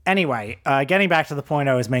Anyway, getting back to the point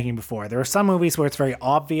I was making before, there are some movies where it's very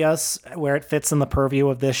obvious where it fits in the purview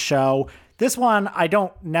of this show. This one, I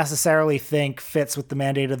don't necessarily think fits with the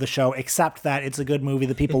mandate of the show, except that it's a good movie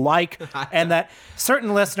that people like, and that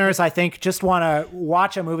certain listeners, I think, just want to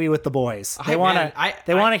watch a movie with the boys. They want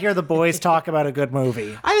to hear the boys talk about a good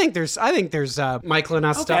movie. I think there's Michael and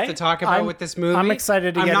us stuff to talk about with this movie. I'm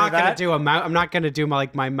excited to get into that. I'm not going to do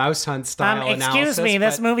my mouse hunt style analysis. Excuse me,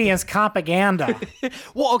 this movie is propaganda.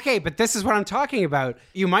 Well, okay, but this is what I'm talking about.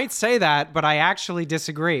 You might say that, but I actually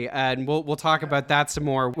disagree, and we'll talk about that some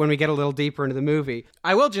more when we get a little deeper into the movie.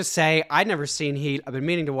 I will just say I'd never seen Heat. I've been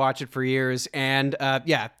meaning to watch it for years, and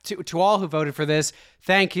to all who voted for this,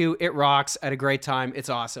 thank you. It rocks. I had a great time. It's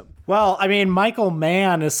awesome. Well, I mean, Michael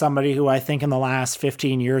Mann is somebody who I think in the last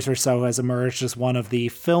 15 years or so has emerged as one of the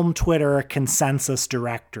film Twitter consensus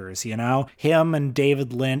directors, you know? Him and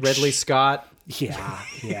David Lynch. Ridley Scott.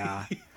 Yeah.